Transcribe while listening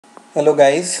Hello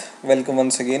guys, welcome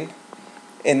once again.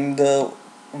 In the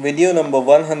video number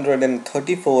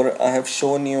 134, I have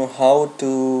shown you how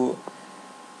to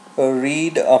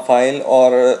read a file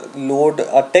or load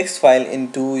a text file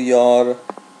into your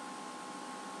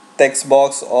text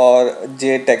box or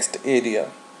JTextArea.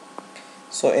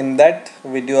 So in that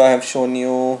video I have shown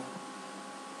you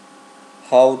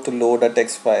how to load a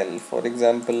text file. For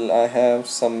example, I have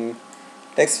some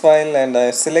text file and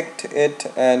I select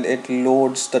it and it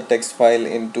loads the text file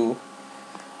into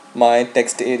my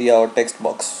text area or text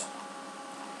box.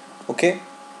 Okay,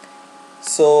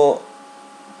 so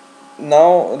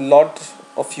now a lot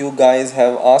of you guys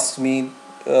have asked me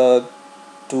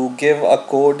to give a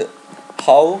code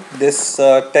how this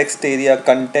text area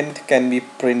content can be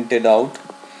printed out.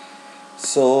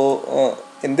 So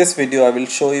in this video I will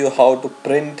show you how to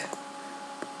print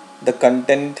the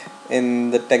content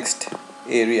in the text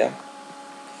area.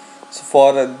 So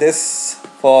for this,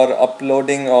 for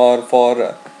uploading or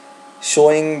for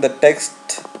showing the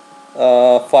text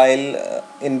file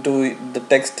into the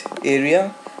text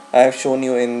area, I have shown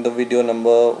you in the video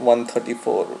number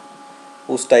 134,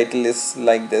 whose title is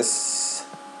like this: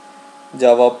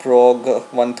 Java prog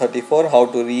 134, how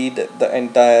to read the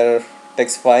entire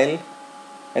text file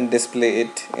and display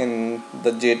it in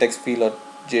the JTextfield or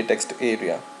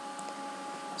JTextArea.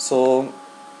 So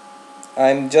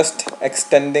I'm just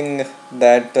extending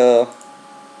that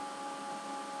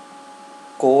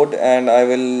code, and I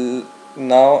will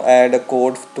now add a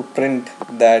code to print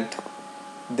that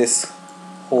this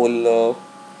whole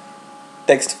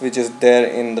text which is there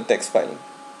in the text file.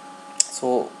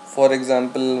 So for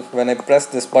example, when I press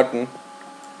this button,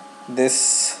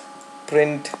 this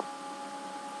print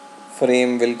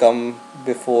frame will come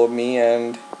before me,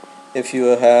 and if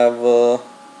you have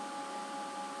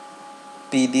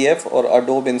PDF or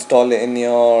Adobe installed in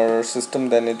your system,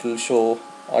 then it will show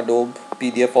Adobe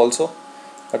PDF also,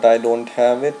 but I don't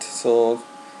have it, so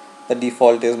the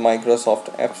default is Microsoft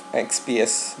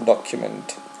XPS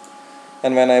document.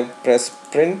 And when I press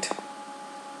print,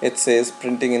 it says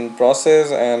printing in process,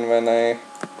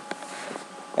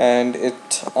 and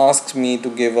it asks me to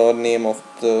give a name of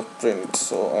the print,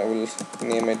 so I will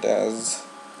name it as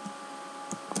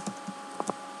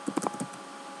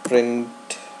print.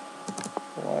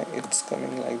 Why it's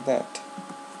coming like that?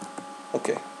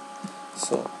 Okay,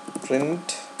 so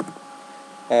print,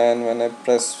 and when I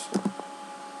press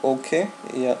OK,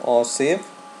 yeah, or save,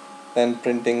 then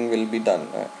printing will be done.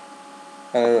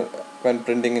 And when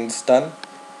printing is done,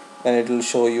 then it will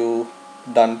show you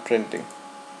done printing.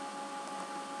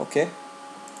 Okay,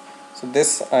 so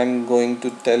this I'm going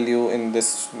to tell you in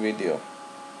this video.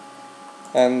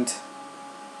 And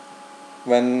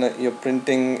when your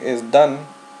printing is done,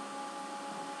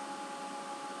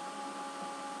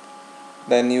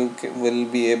 then you will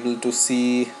be able to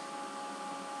see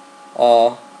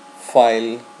a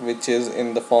file which is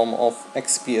in the form of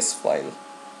XPS file.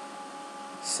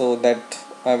 So that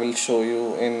I will show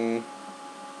you in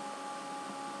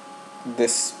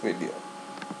this video.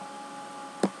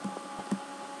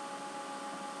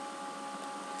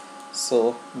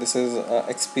 So this is a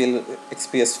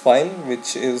XPS file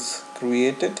which is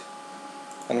created,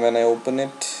 and when I open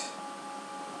it,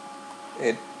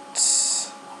 it's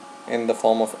in the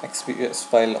form of XPS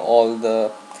file, all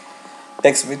the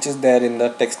text which is there in the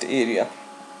text area.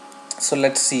 So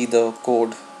let's see the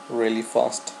code really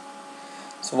fast.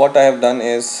 So what I have done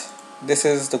is, this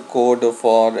is the code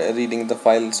for reading the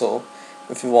file. So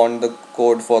if you want the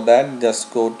code for that,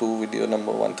 just go to video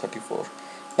number 134.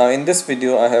 Now in this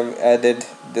video I have added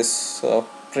this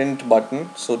print button.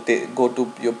 So go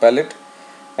to your palette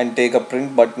and take a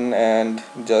print button and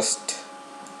just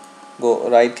go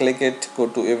right click it, go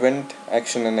to event,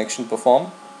 action and action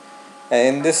perform,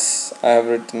 and in this I have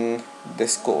written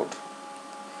this code.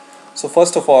 So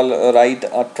first of all, write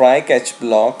a try catch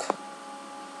block,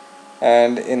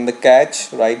 and in the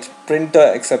catch write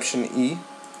printer exception E.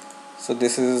 So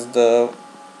this is the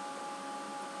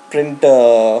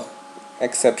printer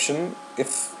exception.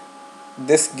 If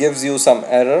this gives you some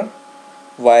error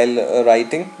while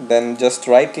writing, then just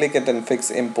right click it and fix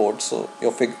import, so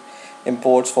your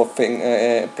imports for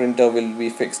printer will be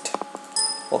fixed.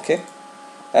 Okay,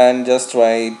 and just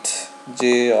write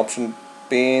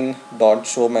JEditorPane dot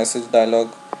show message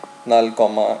dialog null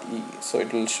comma E, so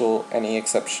it will show any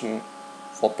exception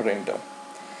for printer.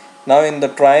 Now in the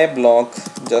try block,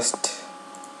 just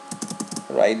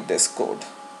write this code.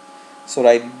 So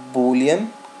write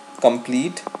boolean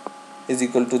complete is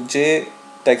equal to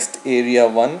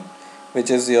JTextArea1,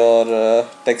 which is your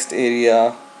text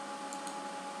area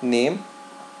name,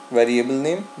 variable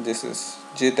name. This is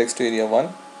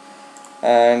JTextArea1,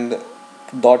 and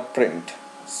dot print.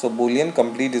 So boolean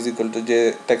complete is equal to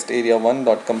JTextArea1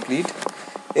 dot complete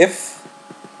if,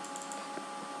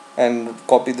 and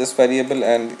copy this variable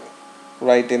and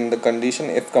write in the condition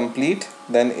if complete,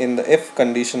 then in the if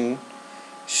condition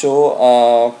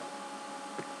show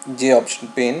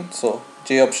JOptionPane. So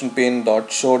JOptionPane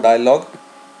dot show dialog,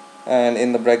 and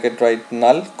in the bracket write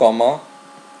null comma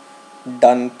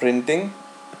done printing.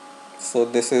 So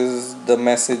this is the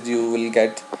message you will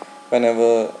get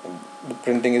whenever the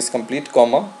printing is complete,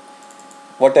 comma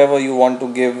whatever you want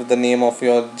to give the name of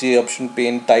your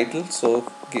JOptionPane title.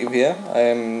 So give here I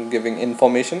am giving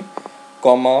information,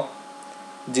 comma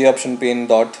JOptionPane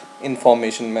dot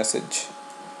information message.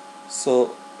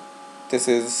 So this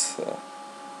is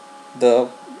the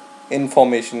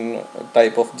information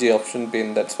type of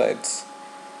JOptionPane, that's why it's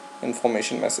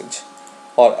information message.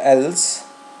 Or else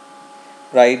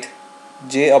write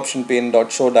JOptionPane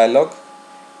dot show dialog,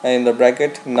 and in the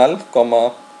bracket null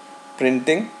comma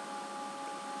printing.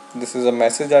 This is a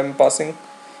message I'm passing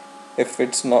if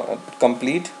it's not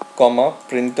complete, comma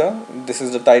printer. This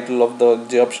is the title of the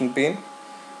JOptionPane,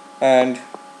 and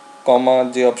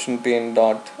comma JOptionPane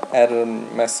dot error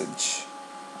message.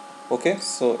 Okay,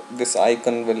 so this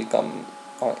icon will come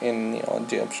in your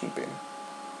JOptionPane.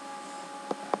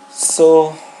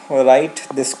 So write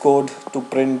this code to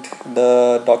print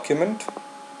the document.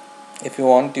 If you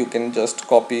want, you can just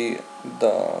copy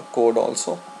the code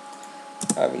also.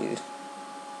 I will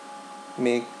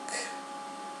make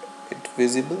it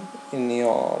visible in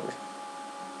your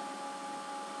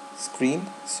screen.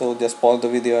 So just pause the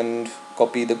video and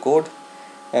copy the code,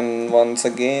 and once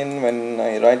again when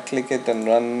I right click it and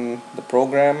run the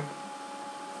program,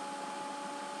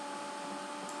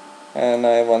 and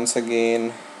I once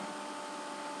again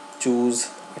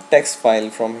choose a text file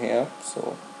from here.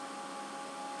 So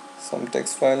some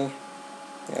text file,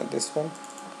 yeah, this one,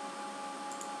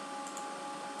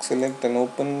 select and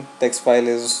open. Text file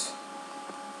is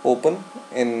open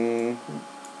in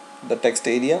the text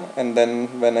area, and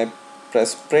then when I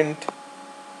press print,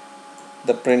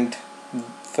 the print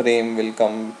frame will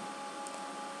come,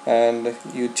 and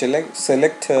you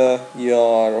select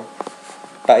your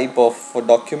type of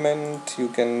document. You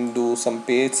can do some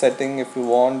page setting if you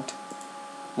want,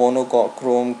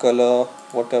 monochrome, color,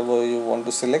 whatever you want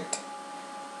to select,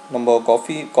 number of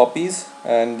copies,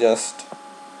 and just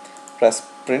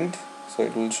press print. So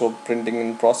it will show printing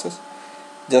in process.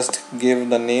 Just give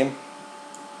the name.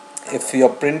 If your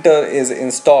printer is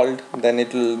installed, then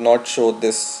it will not show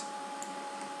this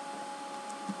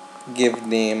give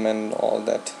name and all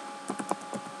that,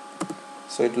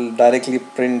 so it will directly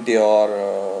print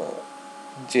your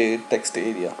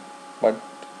JTextArea. But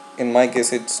in my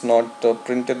case it's not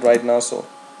printed right now, so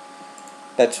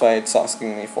that's why it's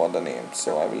asking me for the name.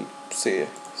 So I will say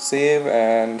save,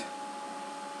 and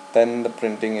then the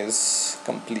printing is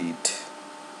complete.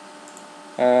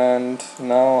 And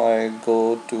now I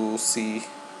go to see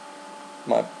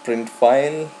my print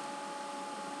file,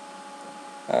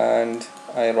 and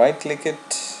I right click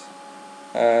it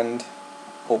and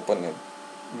open it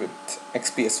with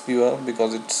XPS viewer,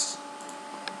 because it's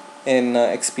in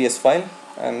XPS file,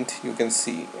 and you can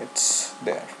see it's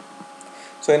there.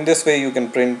 So in this way you can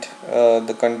print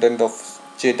the content of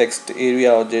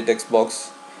JTextArea or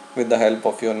JTextBox with the help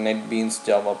of your NetBeans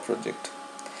Java project.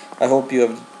 I hope you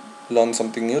have learned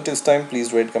something new this time.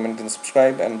 Please rate, comment and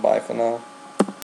subscribe, and bye for now.